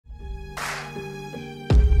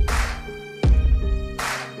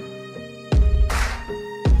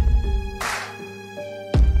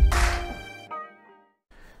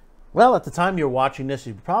Well, at the time you're watching this,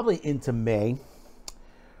 you're probably into May.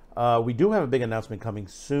 We do have a big announcement coming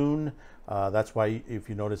soon. That's why, if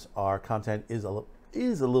you notice, our content is a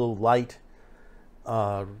little light.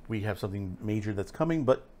 We have something major that's coming,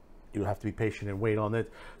 but you'll have to be patient and wait on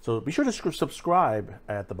it. So be sure to subscribe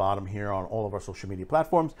at the bottom here on all of our social media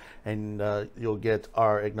platforms, and you'll get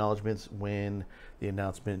our acknowledgments when the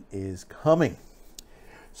announcement is coming.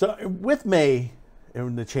 So with May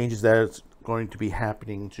and the changes that's going to be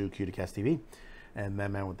happening to Cuticast TV and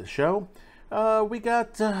Man Man with the Show, we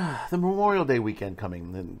got the Memorial Day weekend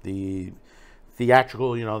coming. The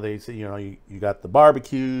theatrical, they say, you got the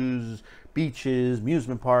barbecues, beaches,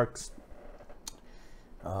 amusement parks,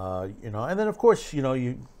 and then of course, we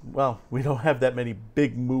don't have that many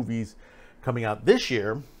big movies coming out this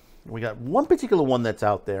year. We got one particular one that's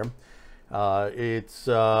out there. It's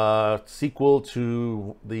a sequel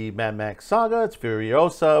to the Mad Max saga. It's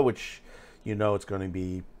Furiosa, which, it's going to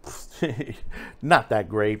be not that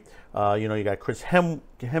great. You got Chris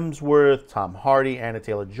Hemsworth, Tom Hardy, Anna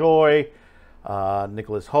Taylor-Joy,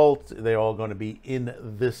 Nicholas Hoult. They're all going to be in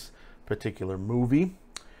this particular movie.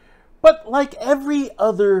 But like every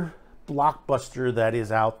other blockbuster that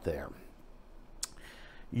is out there,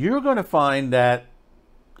 you're going to find that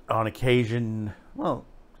on occasion, well,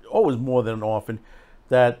 always more than often,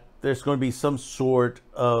 that there's going to be some sort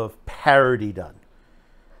of parody done.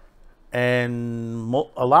 And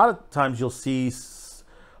a lot of times you'll see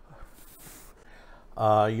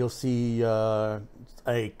a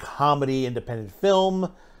comedy independent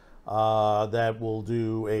film that will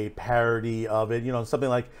do a parody of it. Something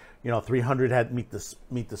like 300 had Meet the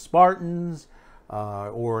Spartans,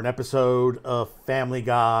 or an episode of Family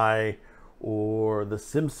Guy, or The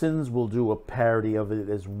Simpsons will do a parody of it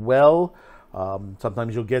as well.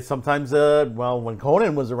 Sometimes you'll get, when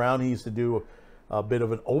Conan was around, he used to do a bit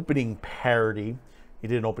of an opening parody. He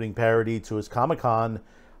did an opening parody to his Comic-Con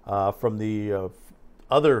from the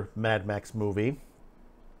other Mad Max movie.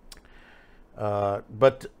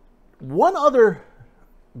 But one other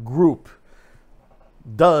group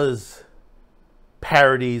does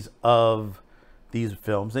parodies of these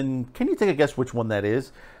films. And can you take a guess which one that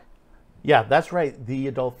is? Yeah, that's right. The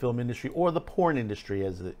adult film industry, or the porn industry,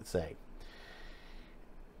 as they say.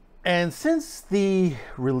 And since the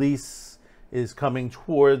release is coming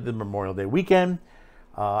toward the Memorial Day weekend,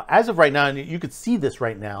 as of right now, and you could see this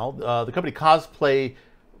right now, the company Cosplay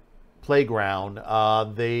Playground,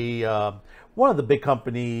 one of the big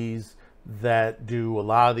companies that do a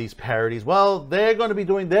lot of these parodies, well, they're going to be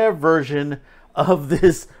doing their version of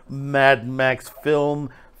this Mad Max film,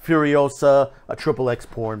 Furiosa, a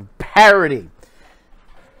XXX porn parody.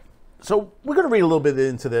 So we're going to read a little bit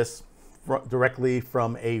into this directly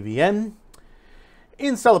from AVN.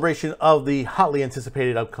 In celebration of the hotly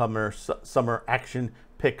anticipated upcomer summer action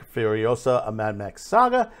pick Furiosa, a Mad Max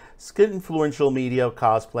saga, influential media,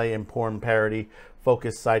 cosplay, and porn parody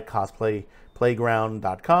focused site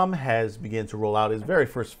cosplayplayground.com has begun to roll out its very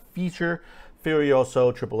first feature,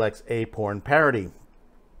 Furiosa XXX, a porn parody.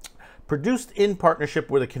 Produced in partnership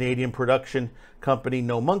with a Canadian production company,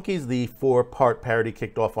 No Monkeys, the 4-part parody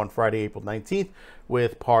kicked off on Friday, April 19th,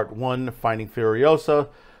 with Part 1, Finding Furiosa,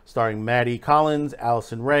 starring Maddie Collins,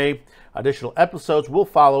 Allison Ray. Additional episodes will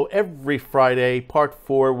follow every Friday. Part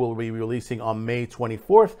 4 will be releasing on May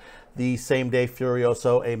 24th, the same day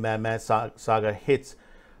Furiosa, a Mad Max saga, hits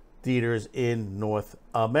theaters in North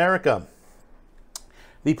America.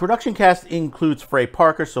 The production cast includes Frey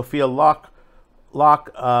Parker, Sophia Locke,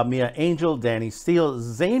 Mia Angel, Danny Steele,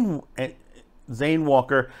 Zane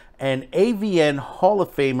Walker, and AVN Hall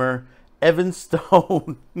of Famer Evan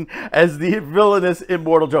Stone as the villainous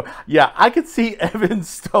Immortal Joe. Yeah, I could see Evan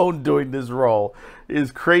Stone doing this role.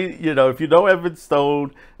 Is crazy, if you know Evan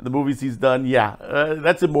Stone, the movies he's done, yeah,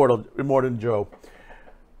 that's Immortal Joe.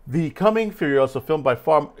 The coming Furiosa film, by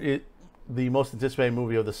far the most anticipated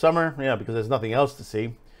movie of the summer, yeah, because there's nothing else to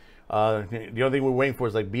see. The only thing we're waiting for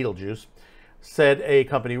is like Beetlejuice, said a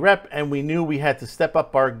company rep, and we knew we had to step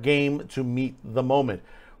up our game to meet the moment.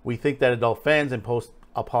 We think that adult fans and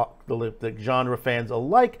post-apocalyptic genre fans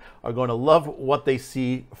alike are going to love what they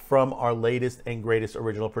see from our latest and greatest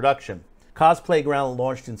original production. Cosplayground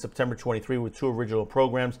launched in September 23 with 2 original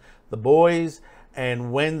programs, The Boys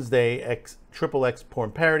and Wednesday XXX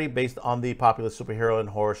porn parody based on the popular superhero and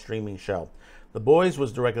horror streaming show. The Boys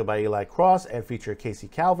was directed by Eli Cross and featured Casey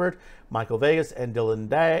Calvert, Michael Vegas, and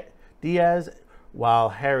Dylan Diaz, while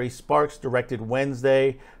Harry Sparks directed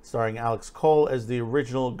Wednesday, starring Alex Cole as the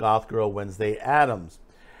original goth girl Wednesday Addams.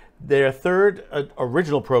 Their third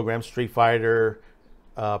original program, Street Fighter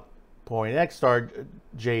Point X, starred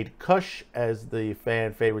Jade Cush as the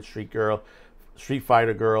fan favorite street Street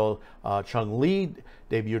Fighter girl Chun-Li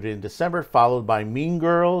debuted in December, followed by Mean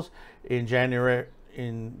Girls in January,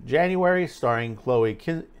 starring Chloe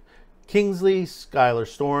Kingsley, Skylar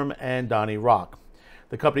Storm, and Donnie Rock.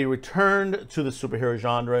 The company returned to the superhero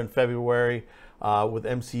genre in February with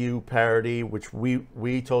MCU Parody, which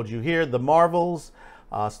we told you here, The Marvels,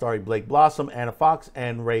 starring Blake Blossom, Anna Fox,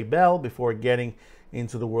 and Ray Bell, before getting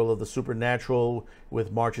into the world of the supernatural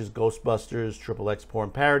with March's Ghostbusters XXX porn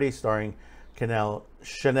parody, starring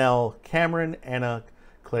Chanel Cameron, Anna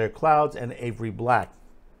Claire Clouds, and Avery Black.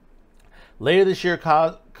 Later this year,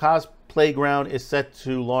 Cosplayground is set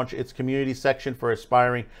to launch its community section for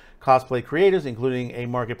aspiring cosplay creators, including a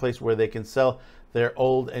marketplace where they can sell their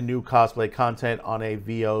old and new cosplay content on a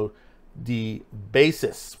VOD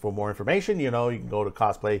basis. For more information, you can go to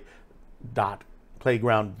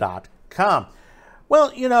cosplay.playground.com.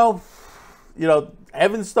 Well,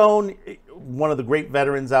 Evan Stone, one of the great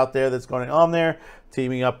veterans out there that's going on there,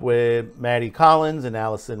 teaming up with Maddie Collins and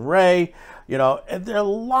Allison Ray. And there are a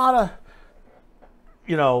lot of,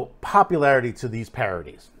 popularity to these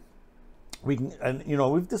parodies.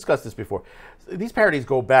 We've discussed this before. These parodies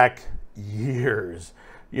go back years.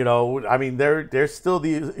 I mean, there's still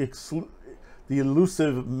the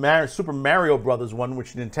elusive Super Mario Brothers one,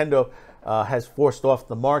 which Nintendo has forced off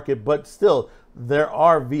the market, but still, there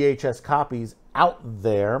are VHS copies out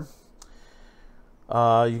there.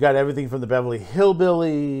 You got everything from the Beverly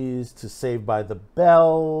Hillbillies to Saved by the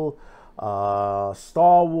Bell,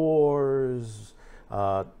 Star Wars,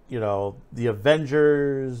 the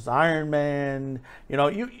Avengers, Iron Man.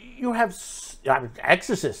 You have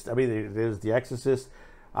Exorcist. I mean, there's the Exorcist.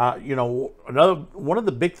 One of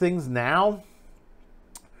the big things now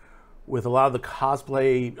with a lot of the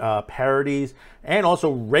cosplay parodies and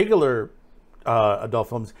also regular adult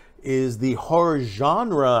films is the horror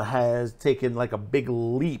genre has taken like a big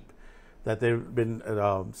leap. That there've been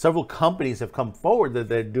several companies have come forward that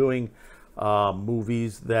they're doing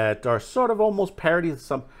movies that are sort of almost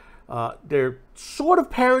parodies. They're sort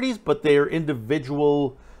of parodies, but they're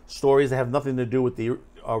individual stories that have nothing to do with the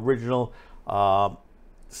original.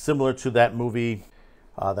 Similar to that movie,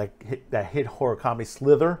 that hit horror comedy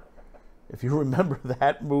Slither, if you remember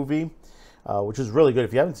that movie, which is really good.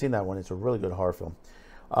 If you haven't seen that one, it's a really good horror film.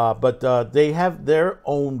 But they have their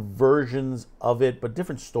own versions of it, but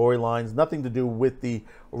different storylines, nothing to do with the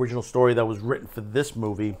original story that was written for this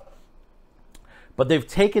movie. But they've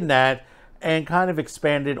taken that and kind of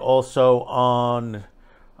expanded also on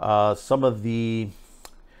some of the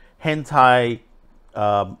hentai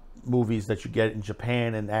movies that you get in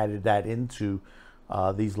Japan and added that into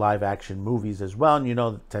these live action movies as well. And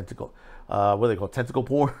the tentacle, what they call tentacle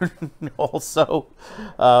porn also,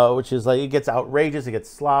 which is like, it gets outrageous, it gets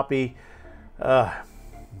sloppy. Hey,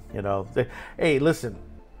 listen,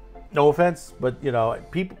 no offense, but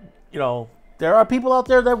people, there are people out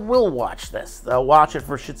there that will watch this. They'll watch it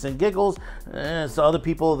for shits and giggles. So other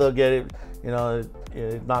people, they'll get it,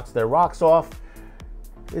 it knocks their rocks off.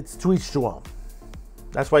 It's to each to own.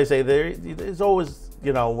 That's why I say there's always,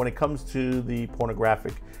 when it comes to the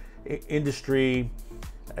pornographic industry,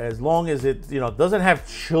 as long as it, doesn't have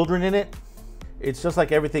children in it, it's just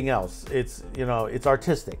like everything else. It's, it's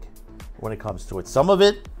artistic when it comes to it. Some of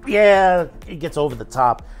it, yeah, it gets over the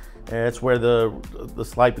top. It's where the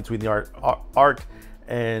slight between the art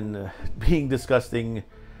and being disgusting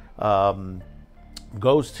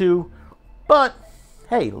goes to. But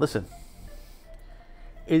hey, listen.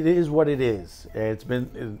 It is what it is. It's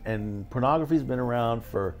been, and pornography's been around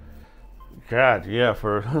for, God, yeah,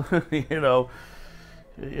 for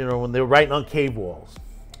when they were writing on cave walls.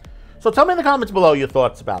 So tell me in the comments below your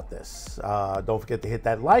thoughts about this. Don't forget to hit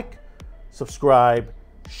that like, subscribe,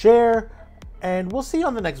 share, and we'll see you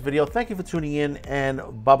on the next video. Thank you for tuning in,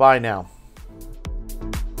 and bye-bye now.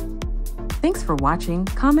 Thanks for watching,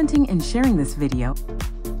 commenting, and sharing this video.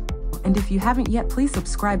 And if you haven't yet, please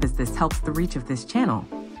subscribe, as this helps the reach of this channel.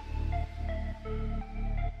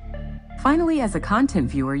 Finally, as a content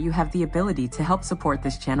viewer, you have the ability to help support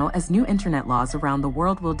this channel, as new internet laws around the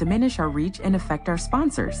world will diminish our reach and affect our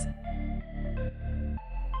sponsors.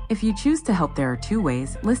 If you choose to help, there are two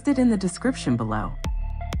ways listed in the description below.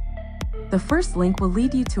 The first link will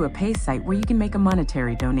lead you to a pay site where you can make a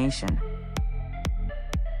monetary donation.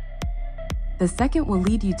 The second will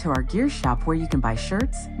lead you to our gear shop, where you can buy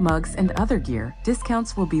shirts, mugs, and other gear.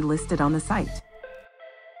 Discounts will be listed on the site.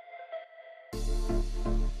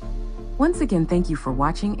 Once again, thank you for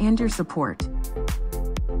watching and your support.